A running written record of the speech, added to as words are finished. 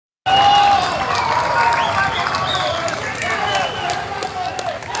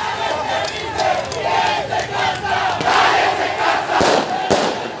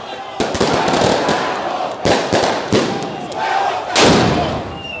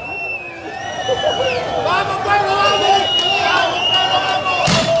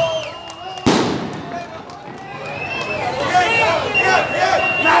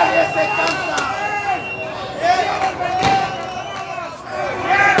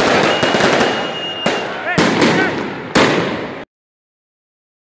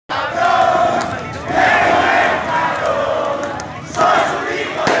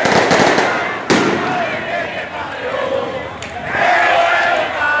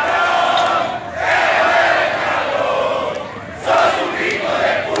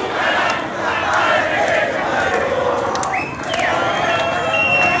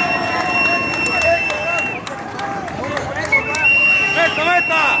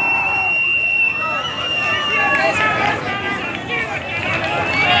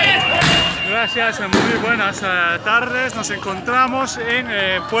Gracias, muy buenas tardes. Nos encontramos en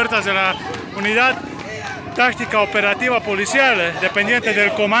puertas de la Unidad Táctica Operativa Policial, dependiente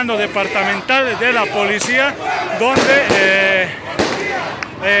del Comando Departamental de la Policía, donde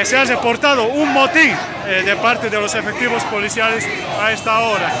se ha reportado un motín de parte de los efectivos policiales a esta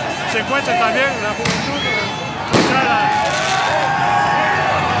hora. Se encuentra también la juventud luchada.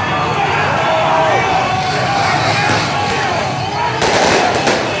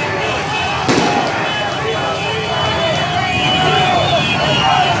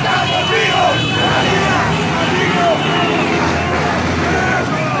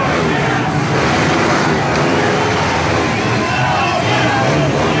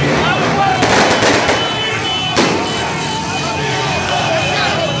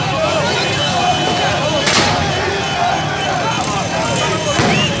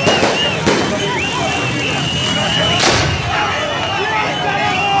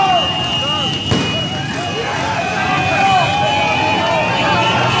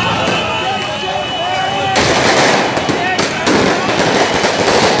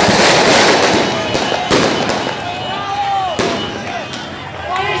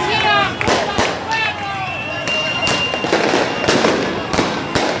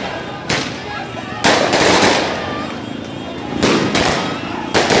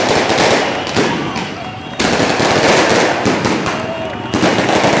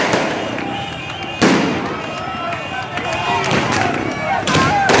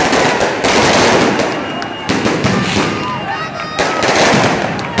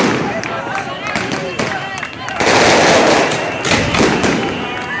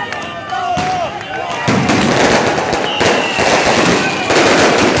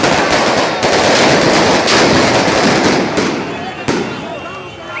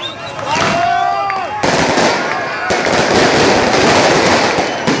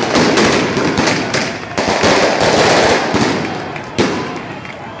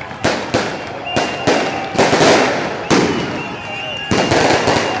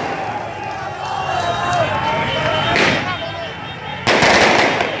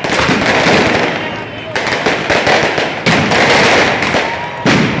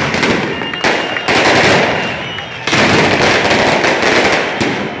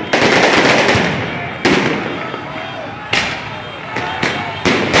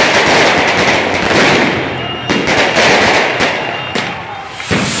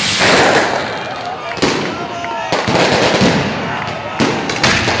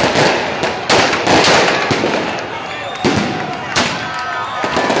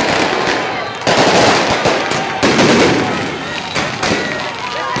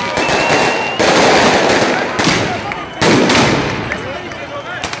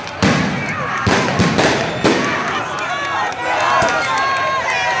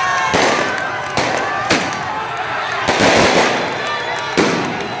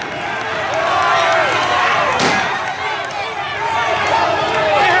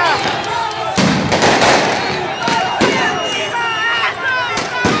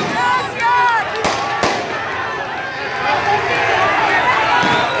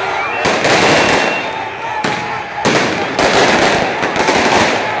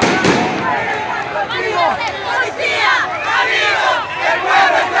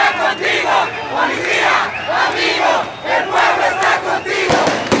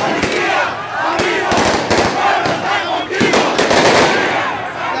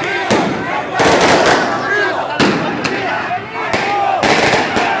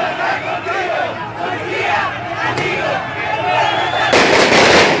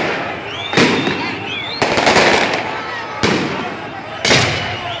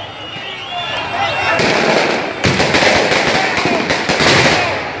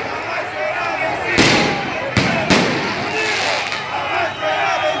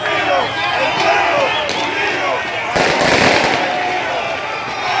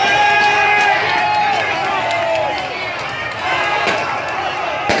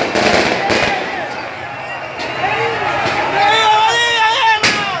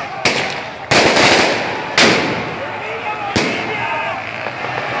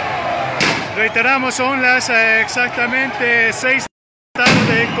 Reiteramos, son las exactamente 6 de la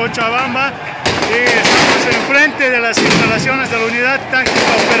tarde en Cochabamba y estamos enfrente de las instalaciones de la Unidad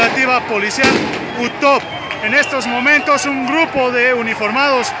Táctica Operativa Policial UTOP. En estos momentos un grupo de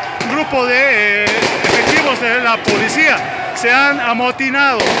uniformados, un grupo de efectivos de la policía se han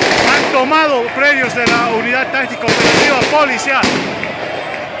amotinado, han tomado predios de la Unidad Táctica Operativa Policial.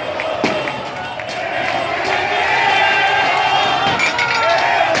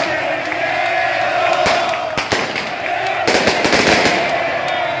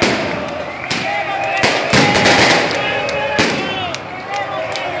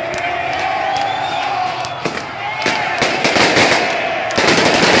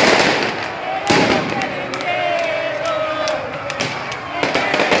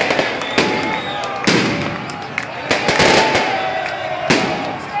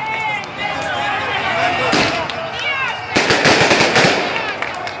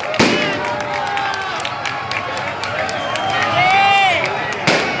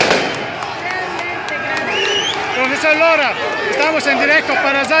 ahora estamos en directo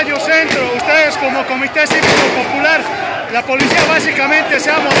para Radio Centro. Ustedes como Comité Cívico Popular, la policía básicamente se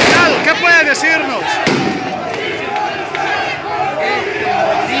ha movilizado. ¿Qué puede decirnos?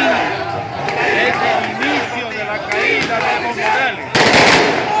 Es el inicio de la caída de Evo Morales.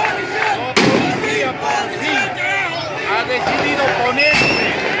 La policía por fin ha decidido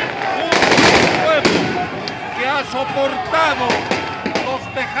ponerse un pueblo que ha soportado los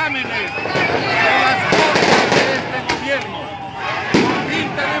vejámenes de las fuerzas de este gobierno. Por fin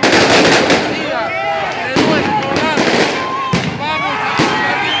tenemos la policía de nuestro lado. Vamos a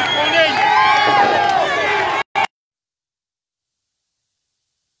combatir con ella.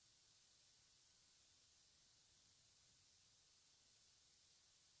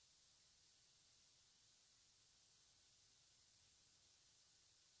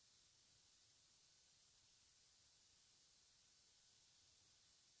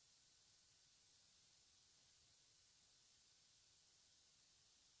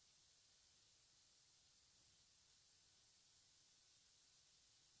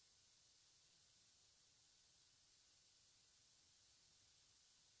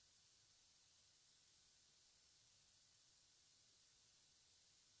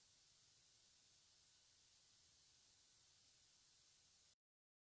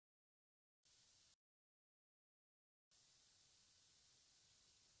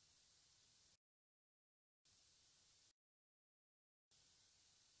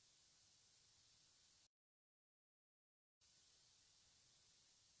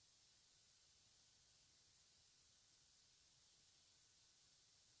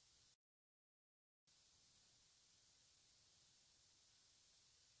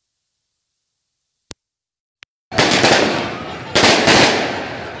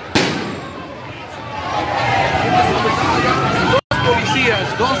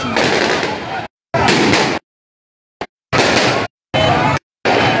 Dos unidades.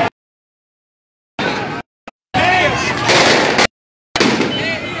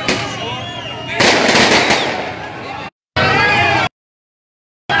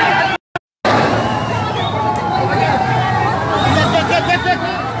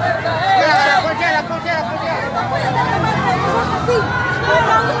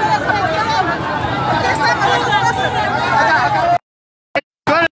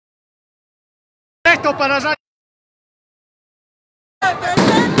 Esto para Radio.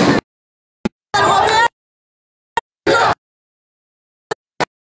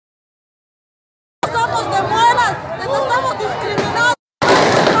 Somos de muelas, les estamos discriminando.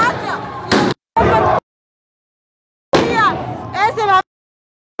 Es el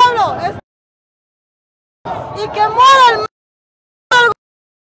pueblo. Y que muera el